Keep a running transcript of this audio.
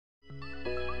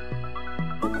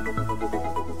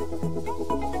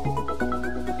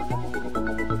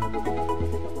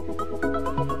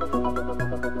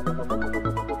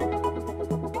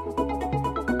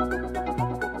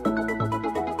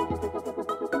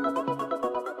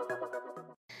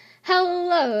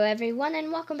Hello everyone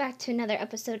and welcome back to another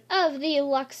episode of the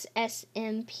Lux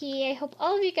SMP. I hope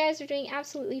all of you guys are doing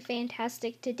absolutely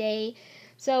fantastic today.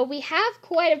 So we have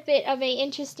quite a bit of an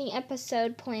interesting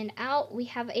episode planned out. We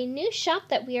have a new shop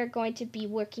that we are going to be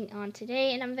working on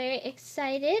today and I'm very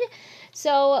excited.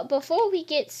 So before we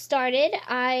get started,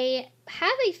 I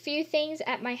have a few things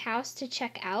at my house to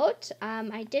check out.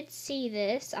 I did see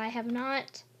this. I have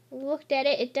not looked at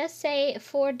it. It does say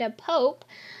for the Pope.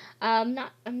 I'm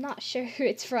not sure who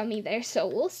it's from either, so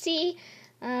we'll see.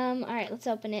 Alright, let's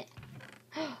open it.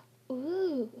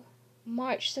 Ooh,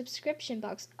 March subscription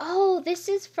box. Oh, this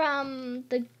is from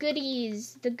the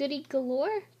goodies galore,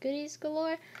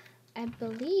 I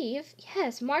believe.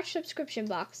 Yes, March subscription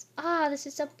box. Ah, this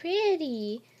is so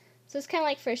pretty. So it's kind of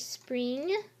like for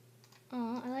spring.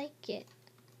 Oh, I like it.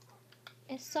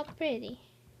 It's so pretty.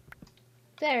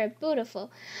 Very beautiful.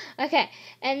 Okay,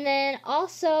 and then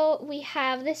also we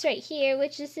have this right here,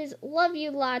 which this is Love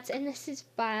You Lots, and this is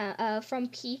by from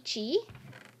Peachy.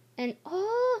 And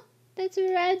oh, that's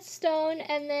a redstone,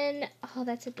 and then oh,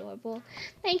 that's adorable.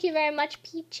 Thank you very much,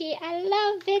 Peachy. I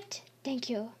love it. Thank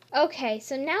you. Okay,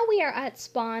 so now we are at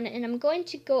spawn, and I'm going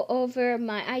to go over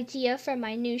my idea for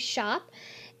my new shop.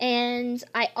 And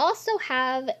I also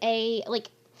have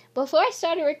before I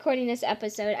started recording this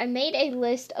episode, I made a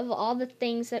list of all the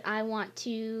things that I want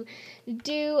to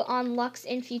do on Lux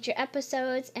in future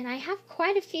episodes, and I have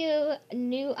quite a few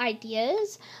new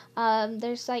ideas.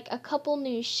 There's like a couple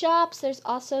new shops. There's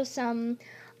also some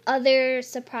other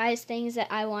surprise things that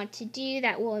I want to do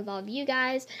that will involve you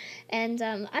guys, and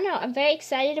I don't know, I'm very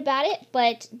excited about it.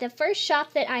 But the first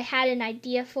shop that I had an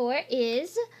idea for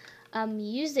is a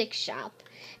music shop.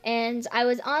 And I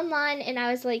was online and I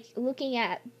was like looking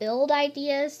at build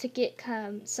ideas to get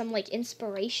some like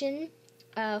inspiration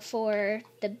for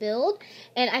the build,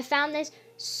 and I found this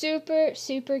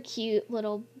super cute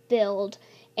little build,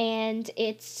 and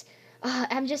it's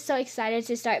I'm just so excited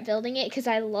to start building it because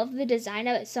I love the design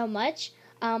of it so much.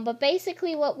 But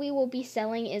basically what we will be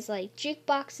selling is like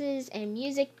jukeboxes and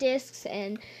music discs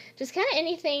and just kind of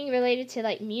anything related to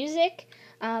like music.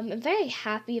 I'm very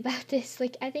happy about this.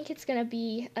 Like, I think it's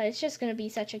just gonna be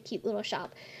such a cute little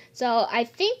shop. So I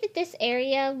think that this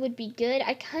area would be good.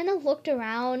 I kind of looked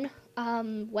around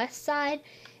west side,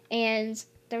 and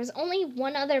there was only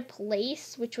one other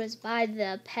place, which was by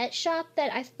the pet shop,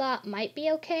 that I thought might be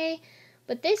okay.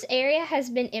 But this area has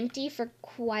been empty for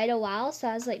quite a while, so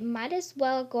I was like, might as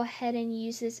well go ahead and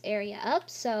use this area up.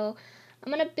 So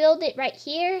I'm gonna build it right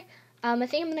here. I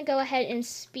think I'm going to go ahead and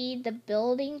speed the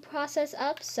building process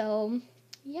up. So,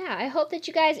 yeah, I hope that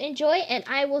you guys enjoy, and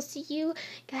I will see you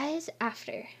guys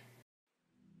after.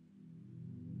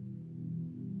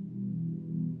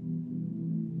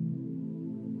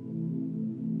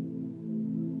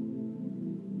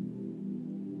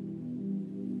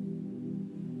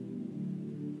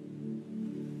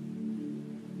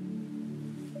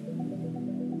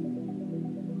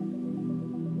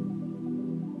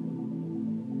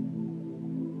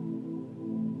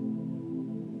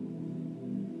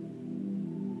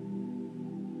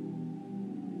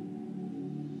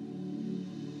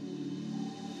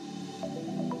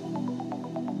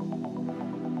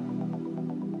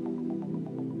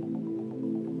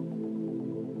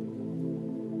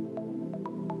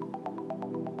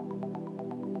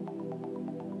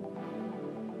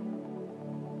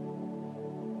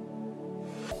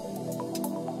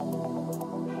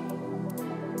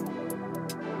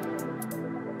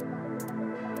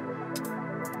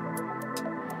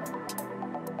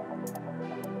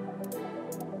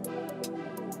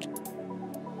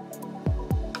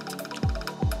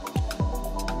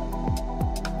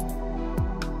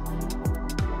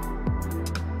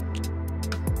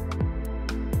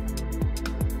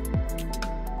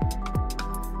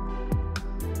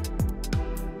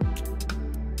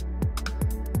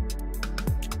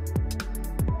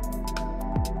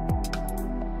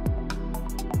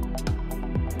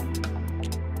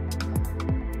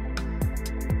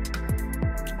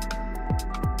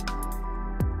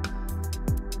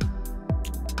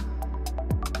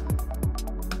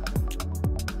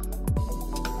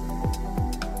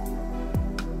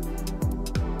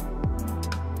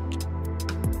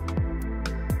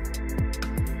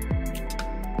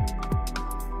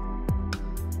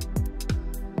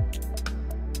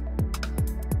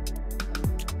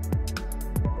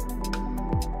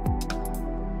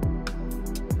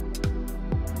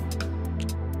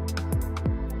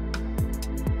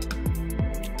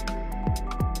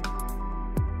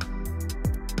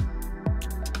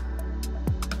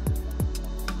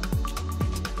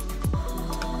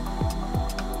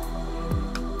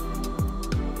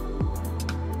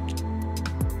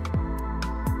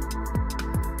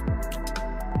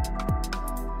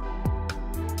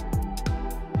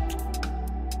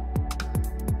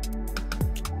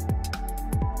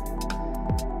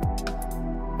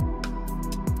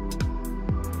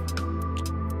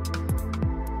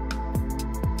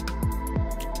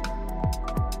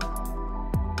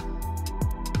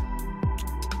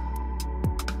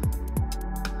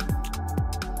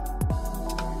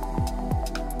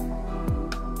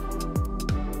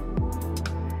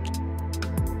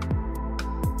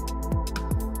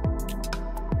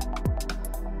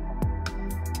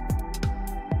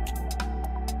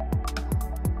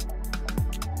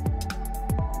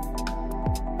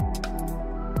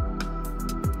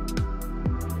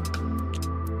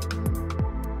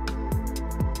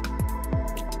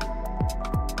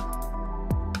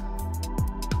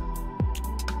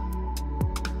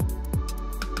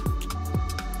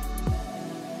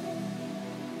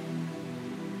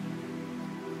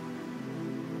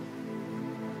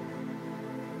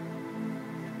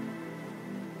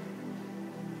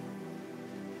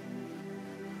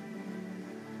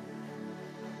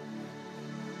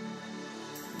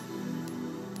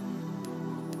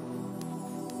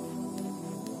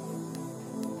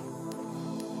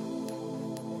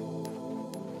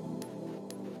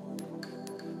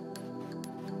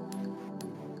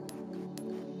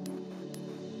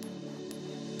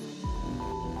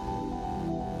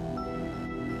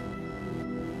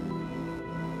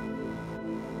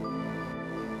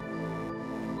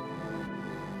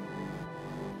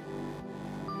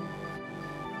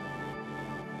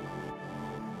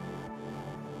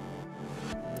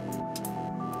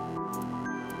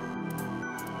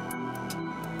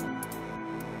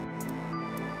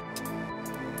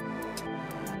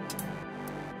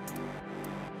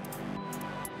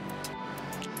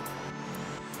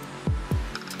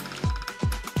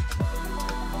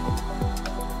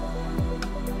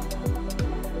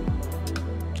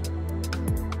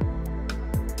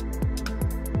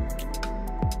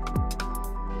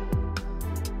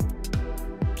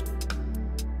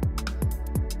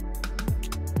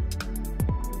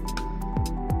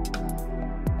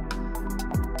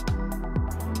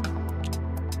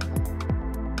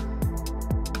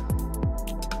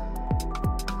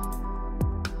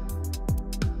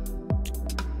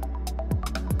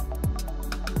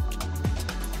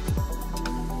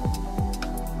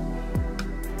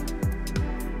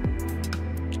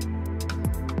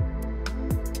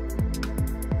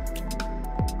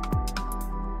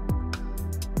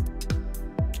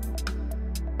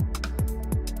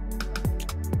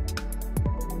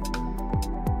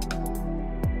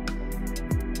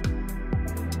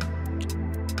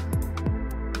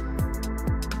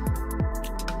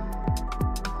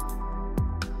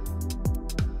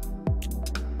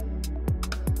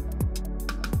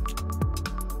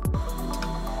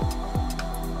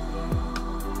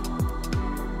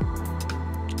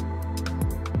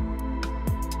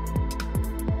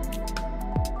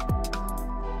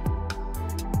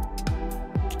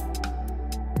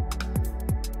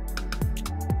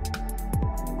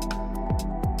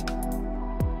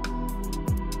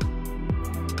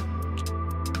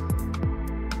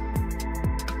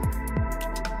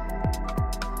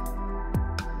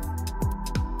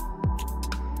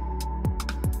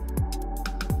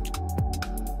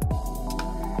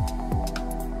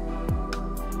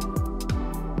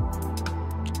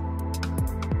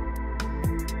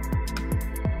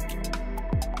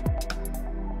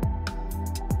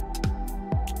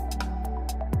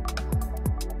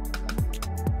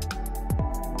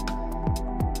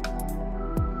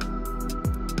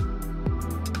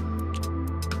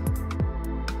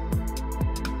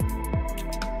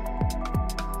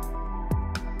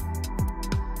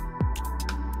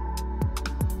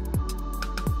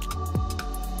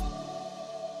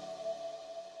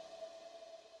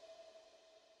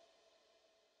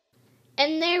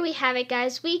 And there we have it,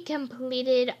 guys. We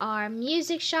completed our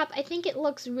music shop. I think it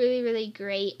looks really, really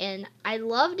great, and I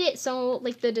loved it so,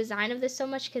 like, the design of this so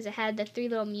much because it had the 3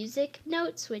 little music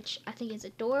notes, which I think is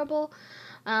adorable.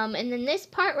 And then this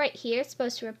part right here is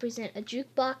supposed to represent a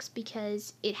jukebox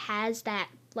because it has that,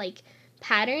 like,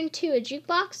 pattern to a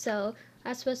jukebox, so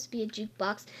that's supposed to be a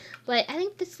jukebox. But I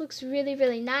think this looks really,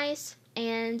 really nice.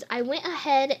 And I went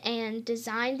ahead and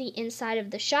designed the inside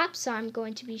of the shop, so I'm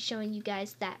going to be showing you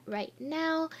guys that right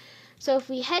now. So if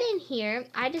we head in here,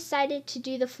 I decided to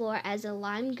do the floor as a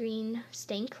lime green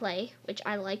stained clay, which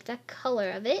I like the color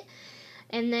of it.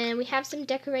 And then we have some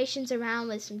decorations around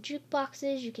with some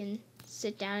jukeboxes. You can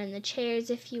sit down in the chairs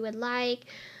if you would like.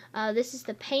 This is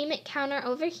the payment counter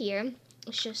over here.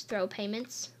 Let's just throw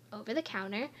payments over the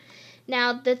counter.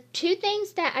 Now, the 2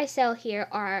 things that I sell here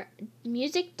are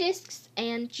music discs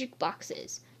and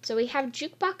jukeboxes. So we have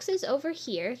jukeboxes over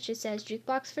here. It just says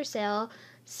jukebox for sale,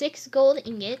 6 gold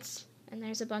ingots, and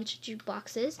there's a bunch of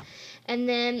jukeboxes. And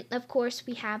then, of course,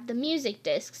 we have the music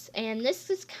discs. And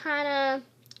this is kind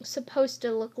of supposed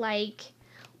to look like,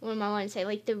 what am I want to say,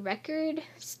 like the record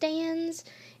stands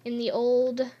in the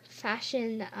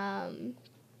old-fashioned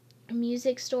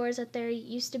music stores that there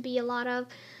used to be a lot of.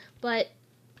 But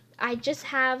I just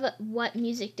have what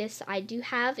music discs I do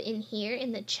have in here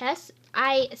in the chest.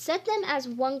 I set them as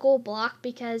 1 gold block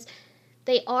because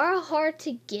they are hard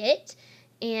to get,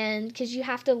 and because you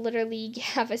have to literally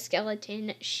have a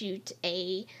skeleton shoot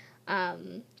a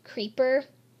creeper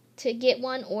to get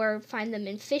one, or find them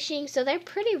in fishing, so they're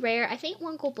pretty rare. I think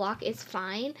 1 gold block is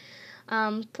fine.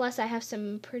 Plus I have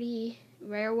some pretty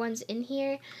rare ones in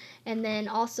here, and then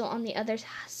also on the other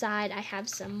side I have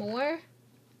some more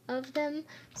of them.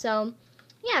 So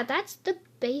yeah, that's the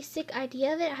basic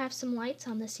idea of it. I have some lights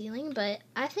on the ceiling, but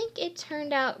I think it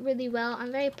turned out really well.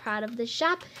 I'm very proud of the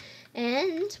shop,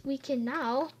 and we can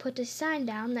now put a sign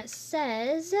down that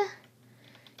says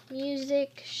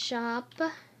music shop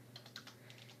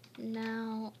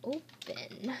now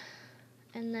open,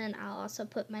 and then I'll also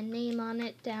put my name on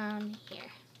it down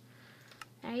here.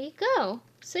 There you go.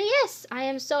 So yes, I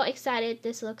am so excited.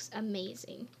 This looks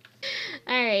amazing.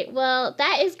 Alright, well,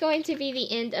 that is going to be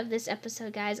the end of this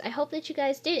episode, guys. I hope that you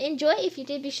guys did enjoy. If you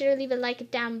did, be sure to leave a like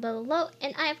down below.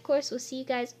 And I, of course, will see you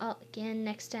guys all again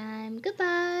next time.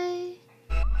 Goodbye!